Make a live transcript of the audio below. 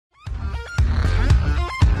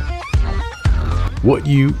What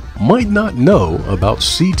you might not know about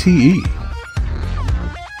CTE. You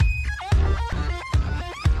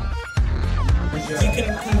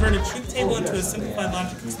can convert a truth table into a simplified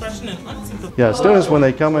logic expression and unsimplified. Yeah, students when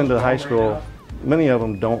they come into high school, many of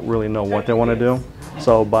them don't really know what they want to do.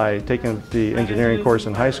 So by taking the engineering course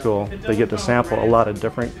in high school, they get to sample a lot of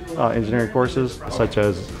different engineering courses, such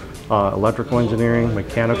as electrical engineering,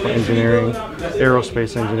 mechanical engineering,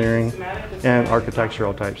 aerospace engineering, and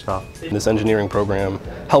architectural type stuff. This engineering program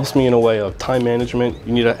helps me in a way of time management.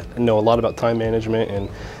 You need to know a lot about time management and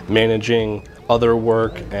managing other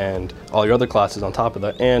work and all your other classes on top of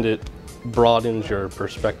that, and it broadens your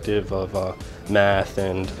perspective of math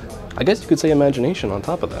and I guess you could say imagination on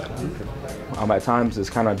top of that. At times it's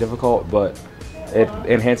kind of difficult, but it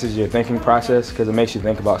enhances your thinking process because it makes you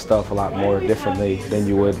think about stuff a lot more differently than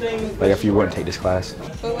you would like if you wouldn't take this class.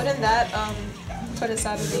 But wouldn't that put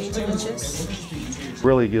aside the challenges?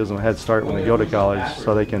 Really gives them a head start when they go to college,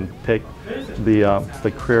 so they can pick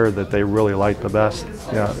the career that they really like the best.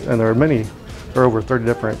 Yeah, and there are over 30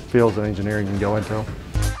 different fields of engineering you can go into.